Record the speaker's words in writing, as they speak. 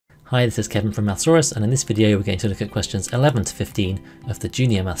Hi, this is Kevin from Mathsaurus, and in this video we're going to look at questions 11 to 15 of the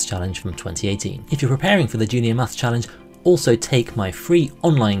Junior Maths Challenge from 2018. If you're preparing for the Junior Maths Challenge, also take my free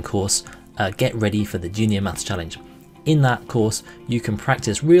online course, Get Ready for the Junior Maths Challenge. In that course, you can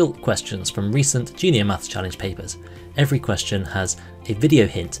practice real questions from recent Junior Maths Challenge papers. Every question has a video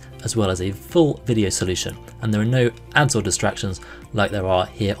hint as well as a full video solution, and there are no ads or distractions like there are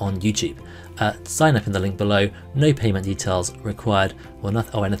here on YouTube. Sign up in the link below, no payment details required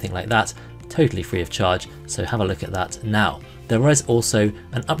or anything like that, totally free of charge, so have a look at that now. There is also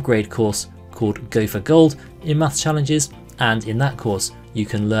an upgrade course called Go for Gold in Maths Challenges, and in that course you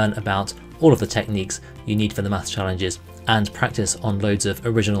can learn about all of the techniques you need for the Maths Challenges and practice on loads of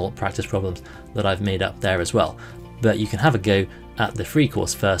original practice problems that I've made up there as well. But you can have a go at the free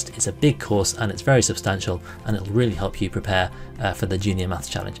course first. It's a big course and it's very substantial, and it'll really help you prepare for the Junior Maths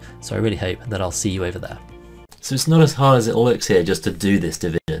Challenge. So I really hope that I'll see you over there. So it's not as hard as it looks here just to do this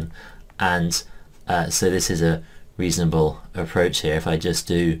division, and so this is a reasonable approach here. If I just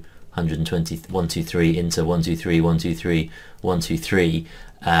do 120, 1, 2, 3 into 1, 2, 3, 1, 2, 3, 1, 2, 3,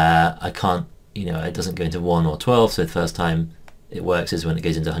 I can't, it doesn't go into 1 or 12, so the first time it works is when it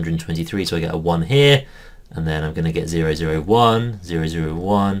goes into 123, so I get a 1 here, and then I'm going to get 0, 0, 1, 0, 0,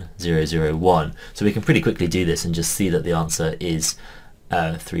 1, 0, 0, 1. So we can pretty quickly do this and just see that the answer is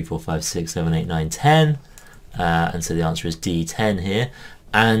 3, 4, 5, 6, 7, 8, 9, 10. And so the answer is D10 here.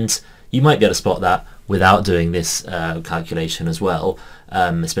 And you might be able to spot that without doing this calculation as well,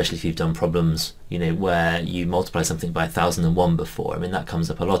 especially if you've done problems where you multiply something by 1001 before. I mean, that comes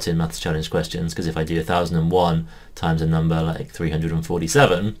up a lot in Maths Challenge questions, because if I do 1001 times a number like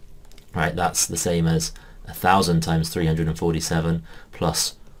 347, right, that's the same as 1000 times 347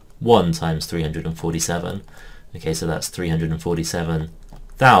 plus 1 times 347. Okay, so that's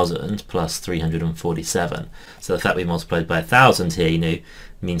 347,000 plus 347. So the fact we multiplied by 1000 here,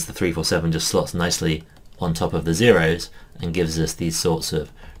 means the 347 just slots nicely on top of the zeros and gives us these sorts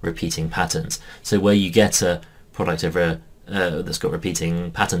of repeating patterns. So where you get a product over that's got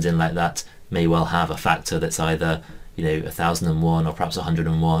repeating patterns in like that may well have a factor that's either 1001 or perhaps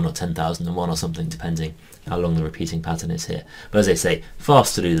 101 or 10,001 or something, depending how long the repeating pattern is here. But as I say,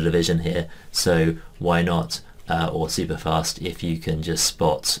 fast to do the division here, so why not, or super fast if you can just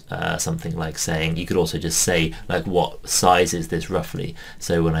spot something like saying, you could also just say like what size is this roughly.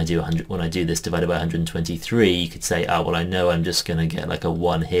 So when I do this divided by 123, you could say, oh well, I know I'm just going to get like a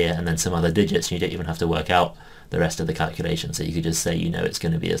 1 here and then some other digits, and you don't even have to work out the rest of the calculation. So you could just say it's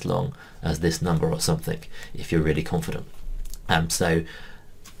going to be as long as this number or something if you're really confident. So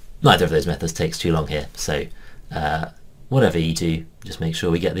neither of those methods takes too long here, so whatever you do, just make sure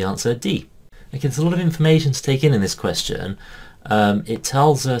we get the answer D. Okay, there's a lot of information to take in this question. It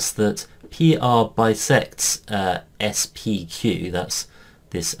tells us that PR bisects SPQ, that's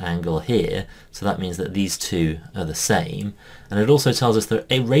this angle here, so that means that these two are the same. And it also tells us that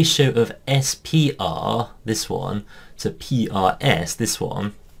a ratio of SPR, this one, to PRS, this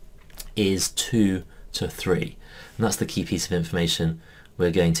one, is 2 to 3. And that's the key piece of information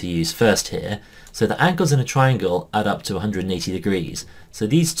we're going to use first here. So the angles in a triangle add up to 180 degrees. So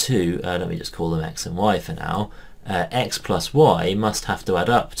these two, let me just call them X and Y for now, X plus Y must have to add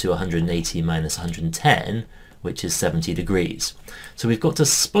up to 180 minus 110, which is 70 degrees. So we've got to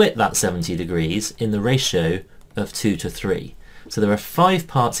split that 70 degrees in the ratio of 2 to 3. So there are 5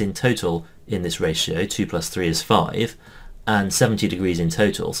 parts in total in this ratio, 2 plus 3 is 5, and 70 degrees in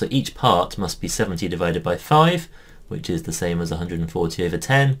total. So each part must be 70 divided by 5, which is the same as 140 over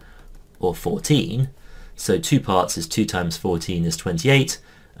 10, or 14. So 2 parts is 2 times 14 is 28,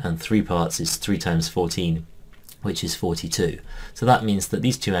 and 3 parts is 3 times 14, which is 42. So that means that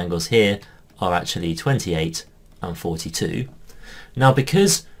these two angles here are actually 28 and 42. Now,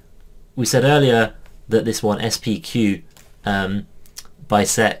 because we said earlier that this one SPQ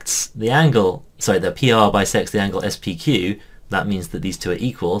bisects the angle, the PR bisects the angle SPQ, that means that these two are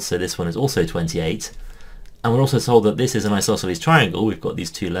equal, so this one is also 28. And we're also told that this is an isosceles triangle. We've got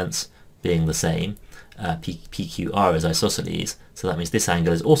these two lengths being the same. PQR is isosceles, so that means this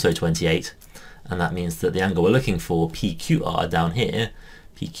angle is also 28, and that means that the angle we're looking for, PQR down here,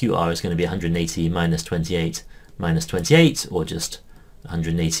 PQR is going to be 180 minus 28 minus 28, or just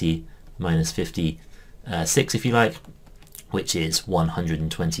 180 minus 56 if you like, which is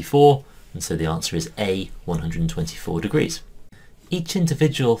 124, and so the answer is A, 124 degrees. Each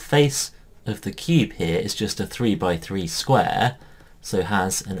individual face of the cube here is just a 3 by 3 square, so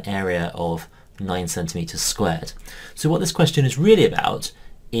has an area of 9 centimeters squared. So what this question is really about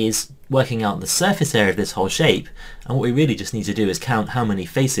is working out the surface area of this whole shape, and what we really just need to do is count how many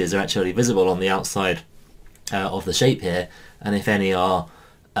faces are actually visible on the outside of the shape here, and if any are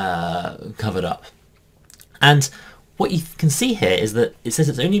covered up. And what you can see here is that it says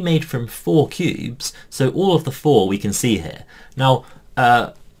it's only made from 4 cubes, so all of the 4 we can see here. Now,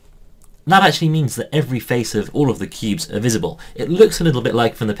 that actually means that every face of all of the cubes are visible. It looks a little bit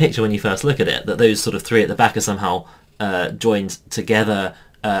like from the picture when you first look at it, that those sort of 3 at the back are somehow joined together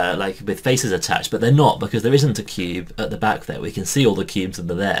like with faces attached, but they're not, because there isn't a cube at the back there. We can see all the cubes that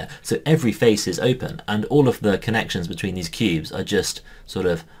are there, so every face is open, and all of the connections between these cubes are just sort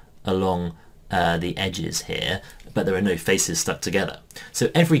of along the edges here, but there are no faces stuck together. So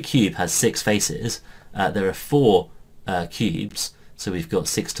every cube has 6 faces. There are 4 cubes, so we've got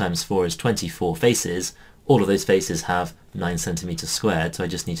 6 times 4 is 24 faces. All of those faces have 9 centimeters squared, so I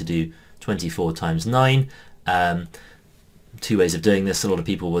just need to do 24 times 9. 2 ways of doing this. A lot of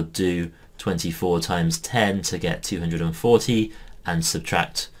people would do 24 times 10 to get 240 and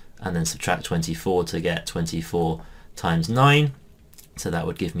then subtract 24 to get 24 times 9. So that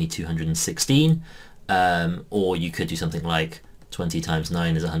would give me 216. Or you could do something like 20 times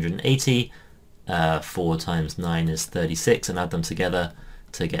 9 is 180, 4 times 9 is 36, and add them together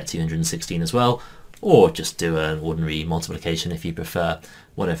to get 216 as well. Or just do an ordinary multiplication if you prefer,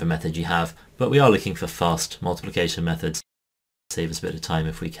 whatever method you have. But we are looking for fast multiplication methods. Save us a bit of time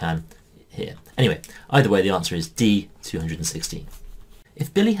if we can here. Anyway, either way, the answer is D, 216.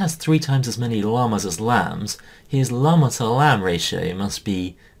 If Billy has 3 times as many llamas as lambs, his llama to lamb ratio must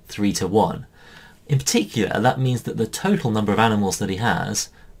be 3 to 1. In particular, that means that the total number of animals that he has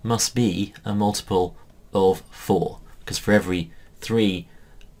must be a multiple of 4, because for every 3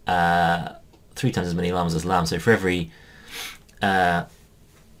 times as many llamas as lambs, so for every lamb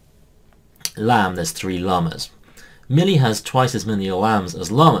there's 3 llamas. Millie has twice as many lambs as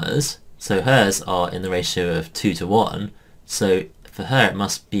llamas, so hers are in the ratio of 2 to 1, so for her it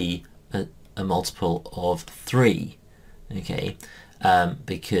must be a multiple of 3, okay,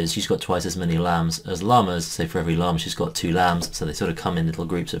 because she's got twice as many lambs as llamas, so for every lamb she's got 2 lambs, so they sort of come in little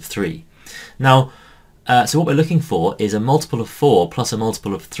groups of 3. Now, so what we're looking for is a multiple of 4 plus a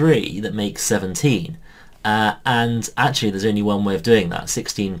multiple of 3 that makes 17, and actually there's only one way of doing that.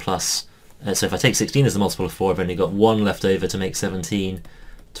 16 plus, so if I take 16 as the multiple of 4, I've only got 1 left over to make 17,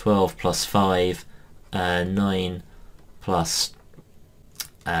 12 plus 5, 9 plus,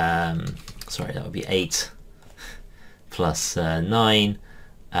 sorry, that would be 8 plus 9,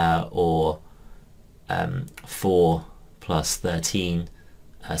 or 4 plus 13.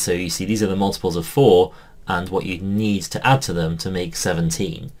 So you see these are the multiples of 4 and what you need to add to them to make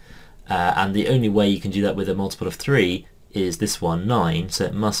 17. And the only way you can do that with a multiple of 3 is this one, 9, so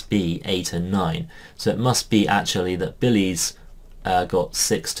it must be 8 and 9. So it must be actually that Billy's got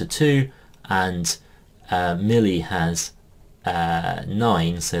 6 to 2 and Millie has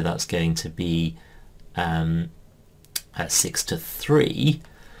 9, so that's going to be 6 to 3.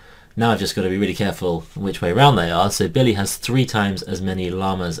 Now I've just got to be really careful which way around they are. So Billy has 3 times as many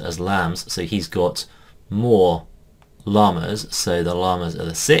llamas as lambs, so he's got more llamas, so the llamas are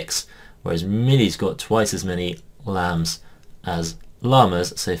the 6, whereas Millie's got twice as many lambs as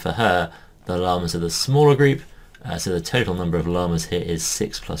llamas, so for her the llamas are the smaller group, so the total number of llamas here is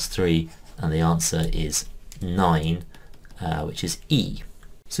 6 plus 3, and the answer is 9, which is E.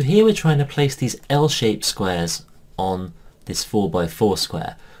 So here we're trying to place these L-shaped squares on this 4x4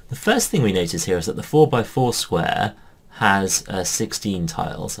 square. The first thing we notice here is that the 4x4 square has 16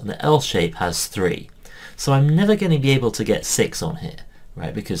 tiles and the L shape has 3. So I'm never going to be able to get 6 on here,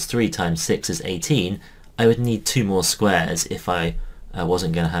 right? Because 3 times 6 is 18. I would need 2 more squares if I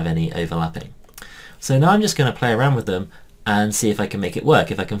wasn't going to have any overlapping. So now I'm just going to play around with them and see if I can make it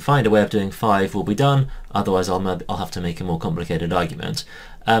work. If I can find a way of doing 5, we'll be done. Otherwise I'll have to make a more complicated argument.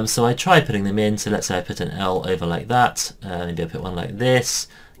 So I try putting them in. So let's say I put an L over like that. Maybe I put one like this.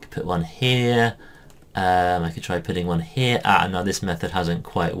 I could put one here. I could try putting one here. Now this method hasn't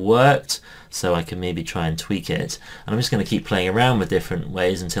quite worked, so I can maybe try and tweak it. And I'm just going to keep playing around with different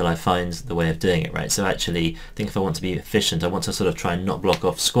ways until I find the way of doing it, right? So actually, I think if I want to be efficient, I want to sort of try and not block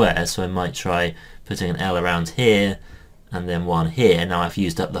off squares, so I might try putting an L around here, and then one here. Now I've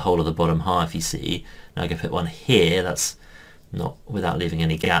used up the whole of the bottom half, you see. Now I can put one here, that's not without leaving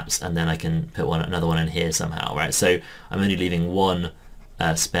any gaps, and then I can put another one in here somehow, right? So I'm only leaving one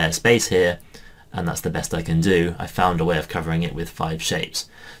spare space here, and that's the best I can do. I found a way of covering it with 5 shapes.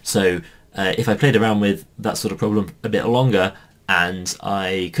 So if I played around with that sort of problem a bit longer and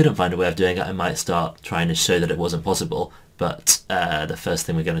I couldn't find a way of doing it, I might start trying to show that it wasn't possible. But the first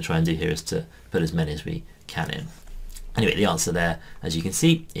thing we're going to try and do here is to put as many as we can in. Anyway, the answer there, as you can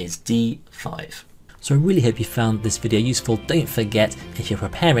see, is D5. So I really hope you found this video useful. Don't forget, if you're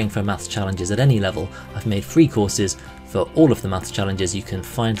preparing for maths challenges at any level, I've made free courses for all of the maths challenges. You can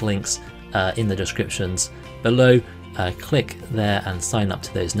find links in the descriptions below. Click there and sign up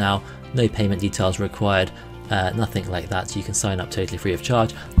to those now. No payment details required, nothing like that, so you can sign up totally free of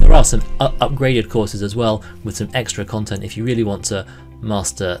charge. There are some upgraded courses as well with some extra content. If you really want to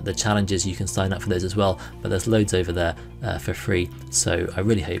master the challenges, you can sign up for those as well, but there's loads over there for free. So I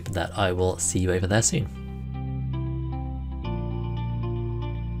really hope that I will see you over there soon.